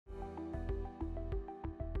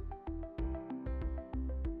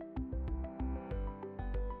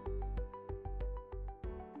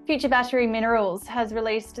Future Battery Minerals has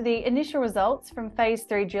released the initial results from Phase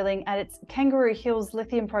 3 drilling at its Kangaroo Hills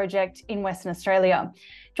Lithium Project in Western Australia.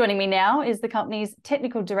 Joining me now is the company's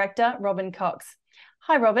Technical Director, Robin Cox.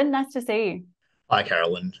 Hi Robin, nice to see you. Hi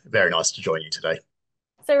Carolyn, very nice to join you today.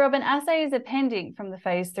 So Robin, assays are pending from the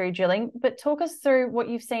Phase 3 drilling, but talk us through what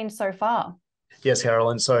you've seen so far. Yes,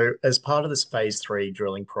 Carolyn. So, as part of this phase 3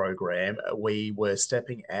 drilling program, we were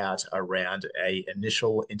stepping out around a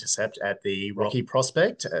initial intercept at the Rocky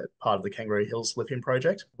prospect, part of the Kangaroo Hills Lithium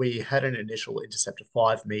Project. We had an initial intercept of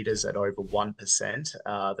 5 meters at over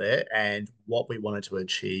 1% there, and what we wanted to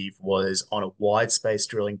achieve was on a wide space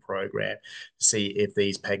drilling program to see if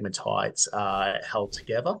these pegmatites held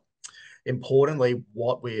together. Importantly,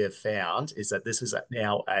 what we have found is that this is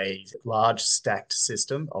now a large stacked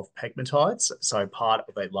system of pegmatites, so part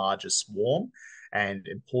of a larger swarm. And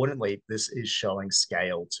importantly, this is showing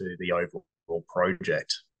scale to the overall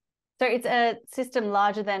project. So it's a system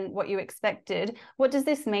larger than what you expected. What does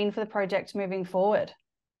this mean for the project moving forward?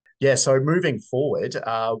 Yeah, so moving forward,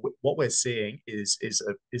 what we're seeing is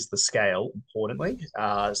the scale. Importantly,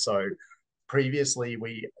 so previously,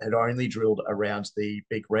 we had only drilled around the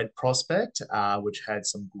Big Red prospect, which had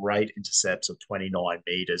some great intercepts of 29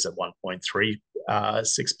 meters at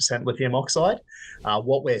 1.36% lithium oxide.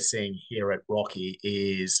 What we're seeing here at Rocky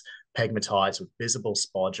is pegmatites with visible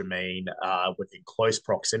spodumene within close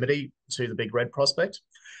proximity to the Big Red prospect.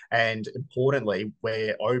 And importantly,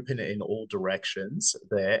 we're open in all directions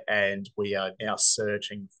there, and we are now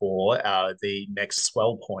searching for the next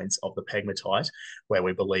swell points of the pegmatite, where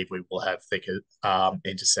we believe we will have thicker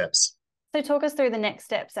intercepts. So talk us through the next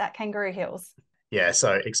steps at Kangaroo Hills. Yeah,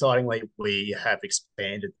 so excitingly, we have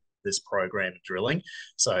expanded this program of drilling.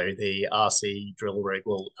 So the RC drill rig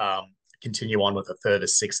will continue on with a further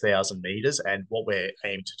 6,000 meters. And what we're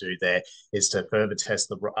aiming to do there is to further test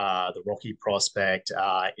the Rocky prospect,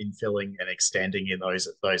 infilling and extending in those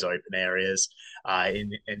open areas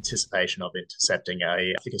in anticipation of intercepting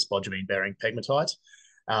a thicker spodumene-bearing pegmatite.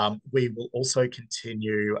 We will also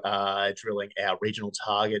continue drilling our regional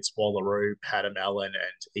targets, Wallaroo, Patamelon,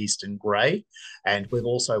 and Eastern Grey. And we've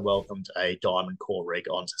also welcomed a diamond core rig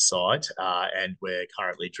onto site, and we're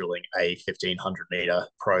currently drilling a 1,500-meter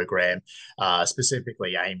program,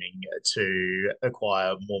 specifically aiming to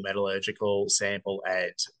acquire more metallurgical sample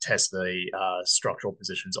and test the structural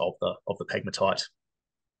positions of the pegmatite.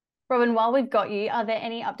 Robin, while we've got you, are there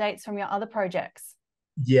any updates from your other projects?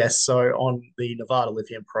 Yes, so on the Nevada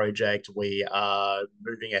Lithium Project, we are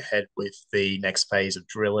moving ahead with the next phase of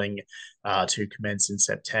drilling to commence in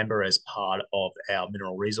September as part of our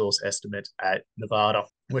mineral resource estimate at Nevada,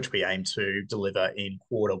 which we aim to deliver in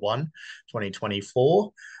Q1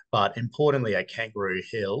 2024. But importantly, at Kangaroo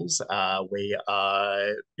Hills, we are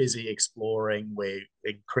busy exploring. We're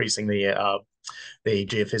increasing the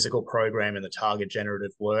geophysical program and the target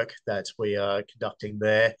generative work that we are conducting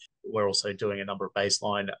there. We're also doing a number of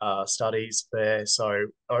baseline studies there. So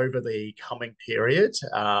over the coming period,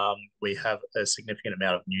 we have a significant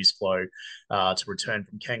amount of news flow to return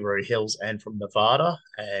from Kangaroo Hills and from Nevada,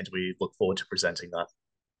 and we look forward to presenting that.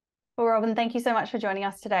 Well, Robin, thank you so much for joining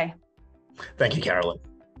us today. Thank you, Carolyn.